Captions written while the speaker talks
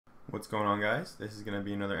What's going on, guys? This is going to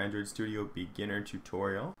be another Android Studio beginner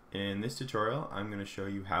tutorial. In this tutorial I'm going to show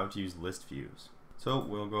you how to use ListViews. So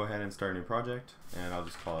we'll go ahead and start a new project, and I'll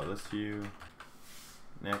just call it ListView.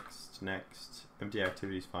 Next, empty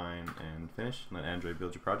activities, fine, and finish. Let Android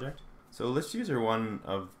build your project. So ListViews are one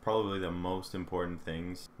of probably the most important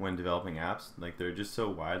things when developing apps. Like, they're just so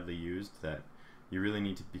widely used that you really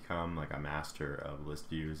need to become like a master of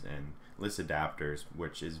ListViews and list adapters,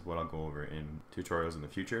 which is what I'll go over in tutorials in the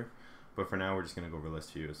future. But for now, we're just going to go over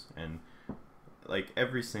ListViews. And like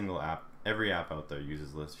every single app, every app out there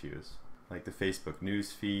uses ListViews. Like the Facebook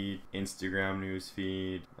newsfeed, Instagram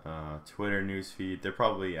newsfeed, Twitter newsfeed. They're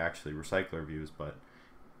probably actually recycler views, but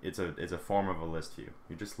it's a form of a list view.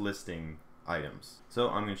 You're just listing items. So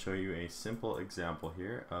I'm going to show you a simple example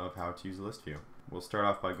here of how to use a list view. We'll start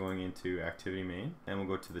off by going into Activity Main, and we'll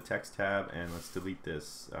go to the Text tab, and let's delete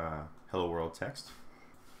this Hello World text.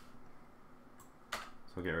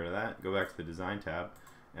 So get rid of that. Go back to the Design tab,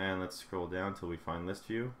 and let's scroll down until we find List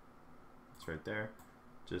View. It's right there.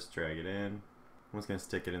 Just drag it in. I'm just going to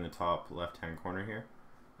stick it in the top left-hand corner here,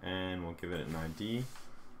 and we'll give it an ID.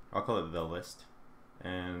 I'll call it the list.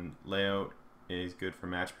 And layout is good for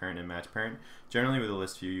match parent and match parent. Generally with a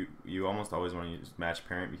list view, you almost always want to use match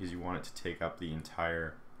parent because you want it to take up the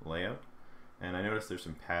entire layout. And I noticed there's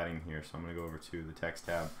some padding here, so I'm going to go over to the text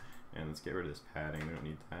tab and let's get rid of this padding. We don't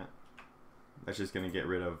need that. That's just going to get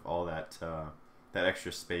rid of all that that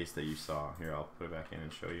extra space that you saw. Here, I'll put it back in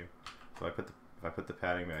and show you. So if I put the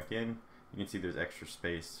padding back in, you can see there's extra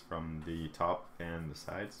space from the top and the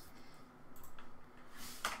sides.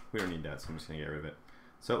 We don't need that, so I'm just going to get rid of it.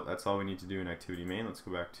 So that's all we need to do in Activity Main. Let's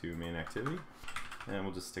go back to Main Activity, and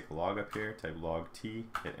we'll just stick a log up here, type log t,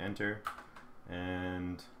 hit enter,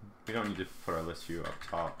 and we don't need to put our list view up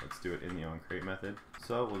top. Let's do it in the onCreate method.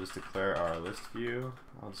 So we'll just declare our list view.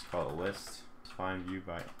 I'll just call it list, find view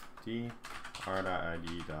by d,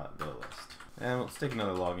 r.id.thelist. And let's take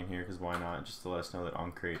another log in here because why not, just to let us know that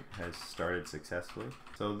onCreate has started successfully.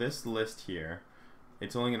 So this list here,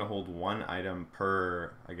 it's only going to hold one item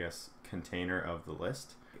per, I guess, container of the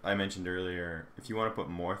list. I mentioned earlier, if you want to put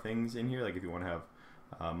more things in here, like if you want to have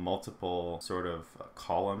multiple sort of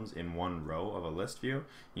columns in one row of a list view,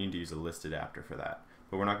 you need to use a list adapter for that.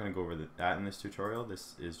 But we're not going to go over that in this tutorial.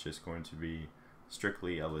 This is just going to be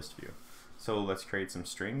strictly a list view. So let's create some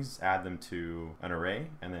strings, add them to an array,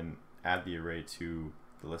 and then add the array to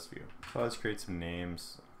the list view. So let's create some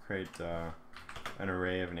names. Create an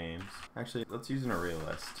array of names. Actually, let's use an array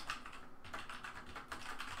list.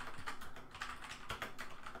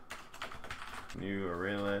 New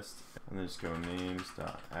array list, and then just go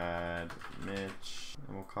names.add Mitch,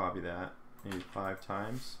 and we'll copy that maybe 5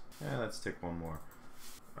 times. Yeah, let's stick one more.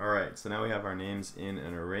 Alright, so now we have our names in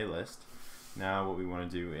an array list. Now what we want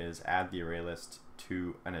to do is add the array list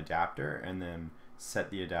to an adapter and then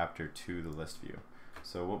set the adapter to the list view.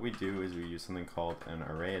 So what we do is we use something called an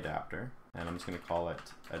array adapter, and I'm just going to call it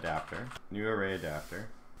adapter, new array adapter.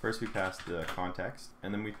 First we pass the context,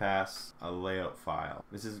 and then we pass a layout file.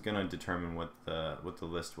 This is going to determine what the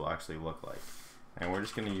list will actually look like. And we're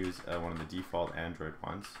just going to use one of the default Android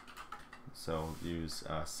ones. So use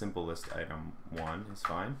simple list item 1 is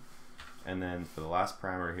fine. And then for the last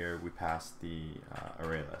parameter here, we pass the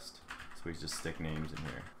array list. So we just stick names in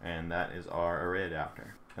here. And that is our array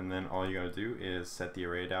adapter. And then all you gotta do is set the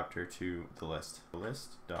array adapter to the list.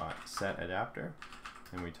 List.setAdapter.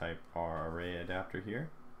 And we type our array adapter here.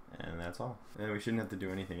 And that's all. And we shouldn't have to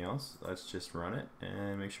do anything else. Let's just run it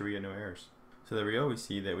and make sure we get no errors. So there we go. We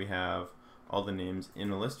see that we have all the names in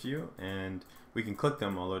the list view, and we can click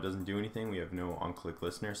them, although it doesn't do anything. We have no onClick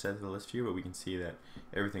listener set to the list view, but we can see that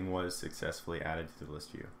everything was successfully added to the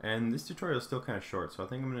list view. And this tutorial is still kind of short, so I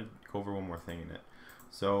think I'm going to go over one more thing in it.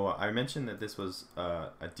 So I mentioned that this was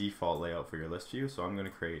a default layout for your list view, so I'm going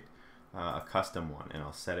to create a custom one, and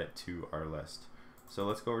I'll set it to our list. So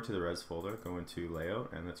let's go over to the res folder, go into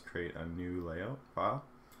layout, and let's create a new layout file.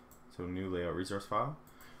 So new layout resource file,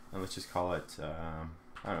 and let's just call it, I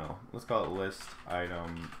don't know, let's call it list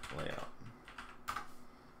item layout.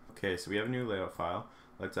 Okay, so we have a new layout file.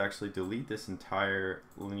 Let's actually delete this entire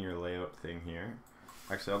linear layout thing here.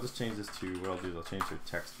 Actually, I'll just change this to, what I'll do is I'll change to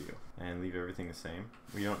text view and leave everything the same.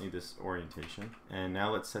 We don't need this orientation. And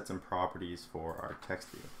now let's set some properties for our text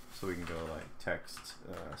view. So we can go like text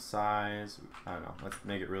size, I don't know, let's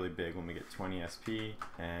make it really big. We'll make it 20 SP,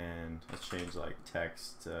 and let's change like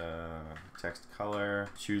text text color.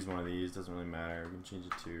 Choose one of these, doesn't really matter. We can change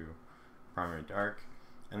it to primary dark.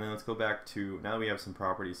 And then let's go back to, now that we have some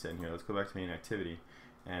properties set in here, let's go back to main activity.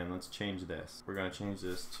 And let's change this. We're going to change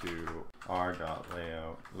this to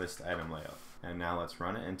r.layout list item layout. And now let's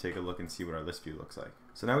run it and take a look and see what our list view looks like.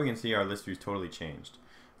 So now we can see our list view is totally changed.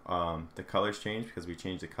 The color's changed because we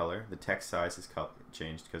changed the color. The text size is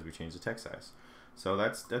changed because we changed the text size. So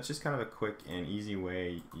that's just kind of a quick and easy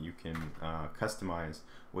way you can customize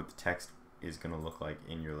what the text is going to look like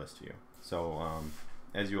in your list view. So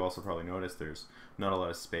as you also probably noticed, there's not a lot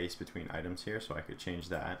of space between items here, so I could change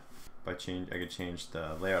that. I could change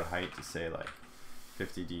the layout height to say like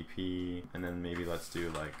 50 dp, and then maybe let's do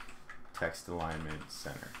like text alignment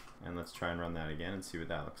center. And let's try and run that again and see what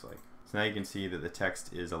that looks like. So now you can see that the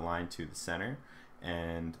text is aligned to the center,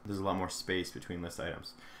 and there's a lot more space between list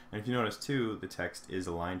items. And if you notice too, the text is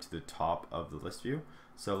aligned to the top of the list view.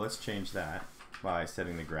 So let's change that by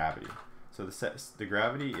setting the gravity. So the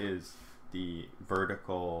gravity is the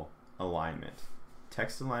vertical alignment.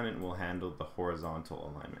 Text alignment will handle the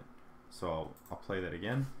horizontal alignment. So I'll play that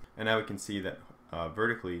again. And now we can see that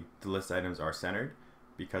vertically the list items are centered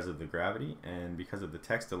because of the gravity, and because of the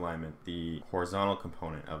text alignment, the horizontal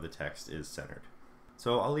component of the text is centered.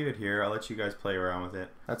 So I'll leave it here. I'll let you guys play around with it.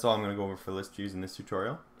 That's all I'm going to go over for list views in this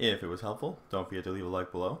tutorial. If it was helpful, don't forget to leave a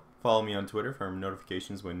like below. Follow me on Twitter for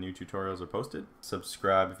notifications when new tutorials are posted.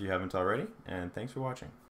 Subscribe if you haven't already, and thanks for watching.